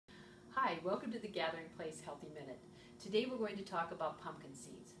Hi, welcome to the Gathering Place Healthy Minute. Today we're going to talk about pumpkin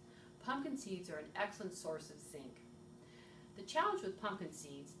seeds. Pumpkin seeds are an excellent source of zinc. The challenge with pumpkin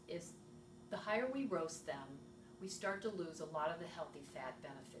seeds is the higher we roast them, we start to lose a lot of the healthy fat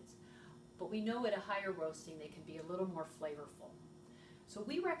benefits. But we know at a higher roasting they can be a little more flavorful. So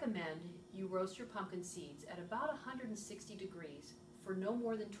we recommend you roast your pumpkin seeds at about 160 degrees for no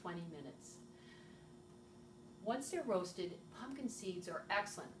more than 20 minutes. Once they're roasted, pumpkin seeds are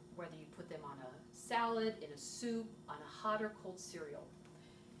excellent whether you put them on a salad, in a soup, on a hot or cold cereal.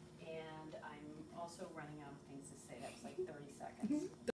 And I'm also running out of things to say. That's like 30 seconds.